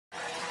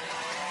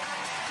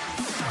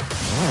Hey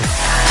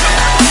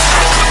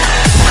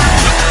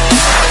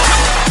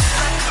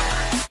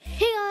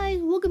guys,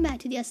 welcome back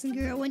to the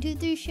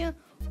Shoutout show,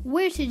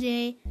 where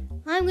today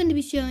I'm going to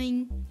be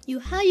showing you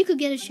how you could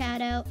get a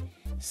shout out.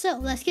 So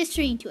let's get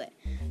straight into it.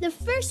 The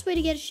first way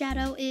to get a shout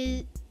out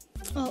is,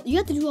 you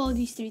have to do all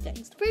these 3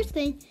 things. The first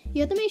thing,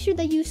 you have to make sure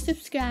that you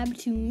subscribe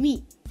to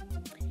me.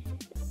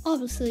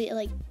 Obviously,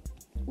 like,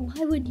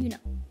 why would you not?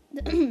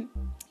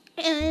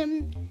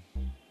 And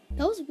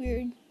that was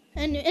weird.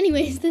 And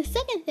anyways, the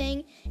second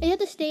thing is you have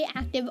to stay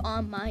active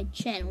on my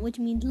channel, which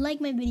means like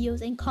my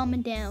videos and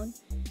comment down.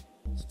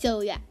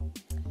 So yeah.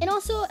 And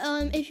also,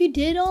 if you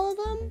did all of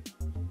them,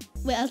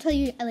 wait, I'll tell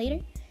you later.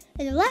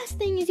 And the last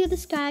thing is you have to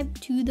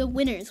subscribe to the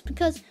winners,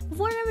 because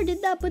before I never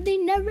did that, but they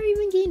never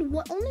even gained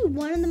one. Only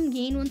one of them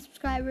gained 1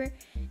 subscriber,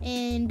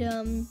 and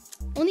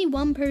only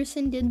 1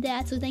 person did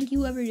that. So thank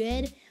you whoever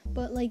did.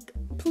 But like,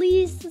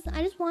 please,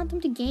 I just want them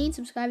to gain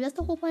subscribers. That's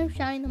the whole point of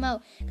shouting them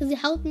out, because it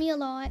helped me a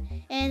lot,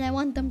 and I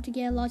want them to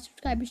get a lot of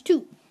subscribers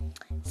too.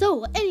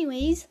 So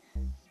anyways,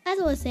 as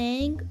I was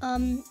saying,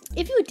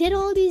 if you did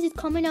all these, just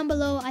comment down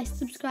below. I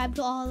subscribe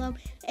to all of them.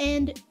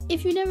 And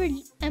if you never,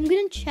 I'm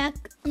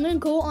gonna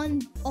go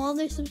on all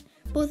this,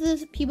 both of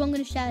those people I'm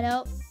gonna shout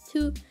out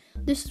to,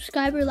 the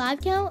subscriber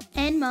live count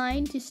and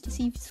mine, just to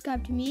see if you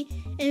subscribe to me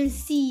and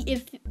see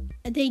if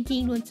they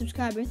gained 1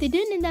 subscriber. If they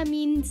didn't, then that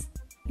means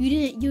you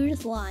didn't, you're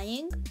just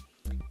lying.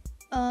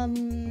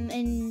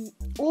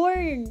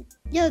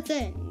 Yeah, that's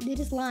it. They're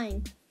just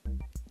lying.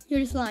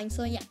 You're just lying.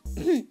 So yeah.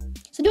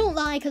 So don't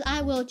lie, because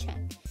I will check.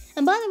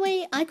 And by the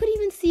way, I could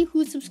even see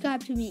who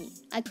subscribed to me.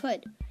 I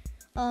could.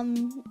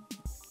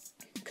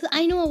 Because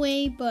I know a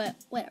way, but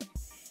whatever.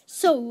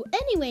 So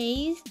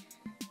anyways,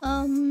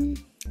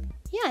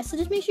 yeah, so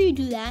just make sure you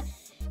do that.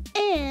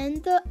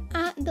 And the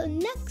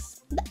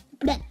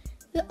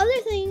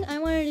other thing I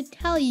wanted to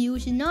tell you,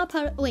 which is not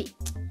part of, wait,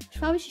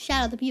 probably should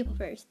shout out the people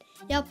first.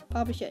 Yep,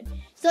 probably should.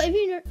 So if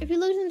you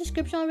look in the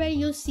description already,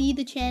 you'll see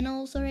the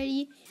channels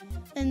already.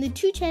 And the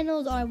 2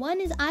 channels are,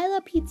 one is I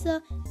Love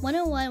Pizza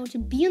 101, which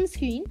will be on the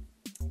screen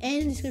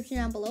and in the description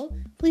down below.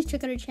 Please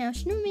check out her channel.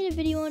 She never made a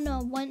video in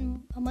a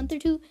month or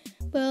 2,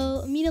 but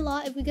it'll mean a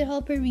lot if we could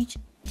help her reach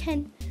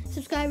 10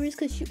 subscribers,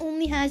 because she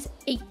only has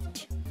 8.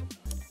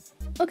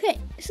 Okay,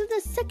 so the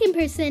second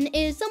person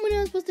is someone I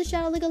was supposed to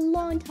shout out like a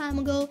long time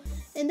ago,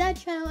 and that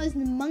channel is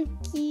the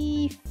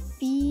Monkey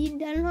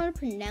Feed. I don't know how to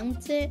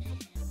pronounce it,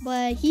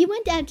 but he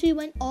actually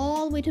went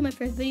all the way to my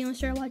first video and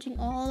started watching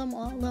all of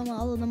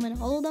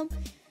them.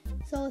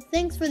 So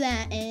thanks for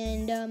that,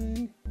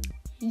 and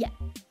yeah.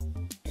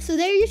 So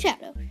there your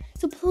shout out.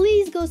 So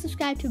please go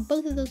subscribe to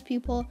both of those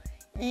people,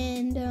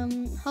 and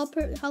help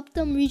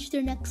them reach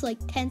their next like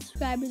 10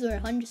 subscribers or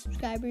 100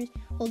 subscribers.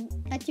 Well,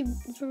 actually,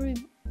 it's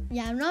probably,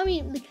 yeah, I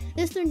mean, like,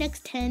 this is their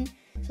next 10.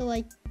 So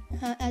like,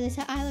 as I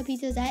said, I Love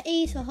Pizza is at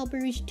 8, so help her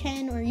reach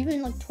 10 or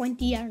even like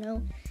 20. I don't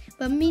know,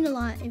 but it would mean a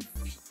lot if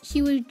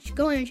she would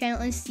go on her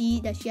channel and see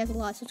that she has a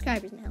lot of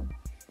subscribers now.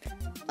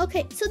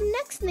 Okay, so the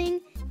next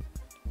thing,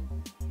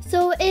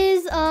 so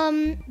is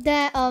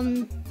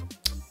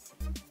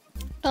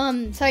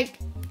sorry,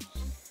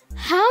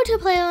 how to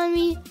play on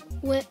me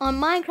on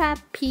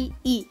Minecraft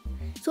PE.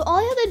 So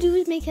all you have to do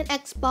is make an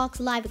Xbox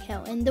Live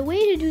account, and the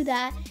way to do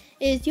that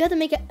is you have to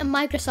make a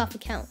Microsoft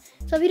account.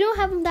 So if you don't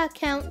have that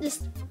account,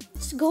 just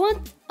go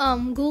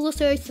on Google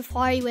search,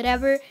 Safari,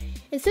 whatever,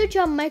 and search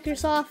on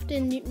Microsoft,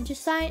 and you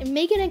just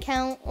make an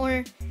account.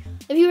 Or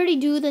if you already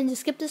do, then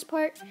just skip this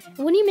part.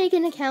 And when you make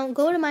an account,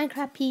 go to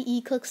Minecraft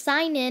PE, click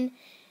sign in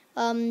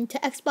to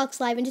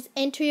Xbox Live, and just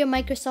enter your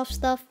Microsoft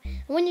stuff.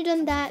 And when you're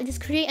done that, just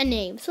create a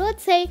name. So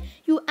let's say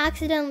you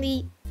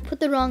accidentally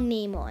put the wrong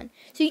name on.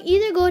 So you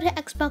either go to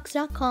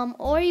xbox.com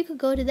or you could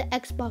go to the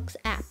Xbox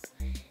app.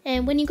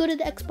 And when you go to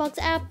the Xbox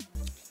app,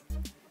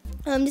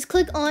 just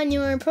click on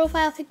your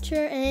profile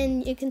picture,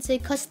 and you can say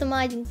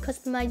customize, and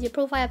customize your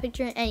profile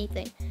picture and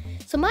anything.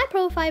 So my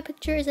profile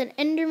picture is an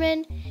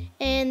Enderman,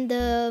 and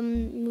the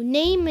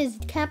name is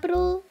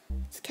capital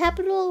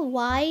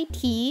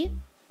YT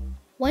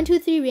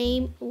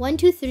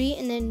 123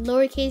 and then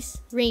lowercase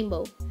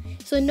rainbow.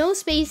 So no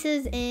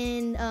spaces,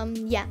 and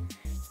yeah.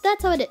 So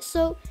that's how it is.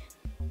 So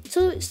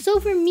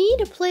for me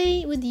to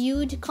play with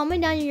you, just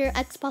comment down your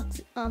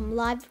Xbox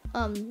Live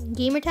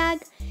gamer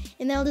tag,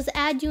 and then I'll just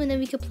add you, and then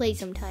we could play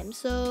sometime.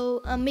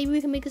 So maybe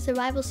we can make a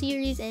survival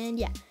series, and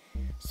yeah.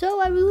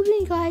 So I really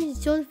hope you guys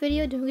enjoyed this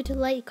video. Don't forget to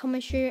like,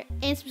 comment, share,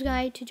 and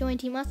subscribe to join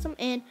Team Awesome.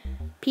 And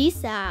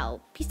peace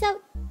out. Peace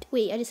out.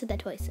 Wait, I just said that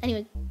twice.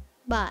 Anyway,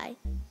 bye.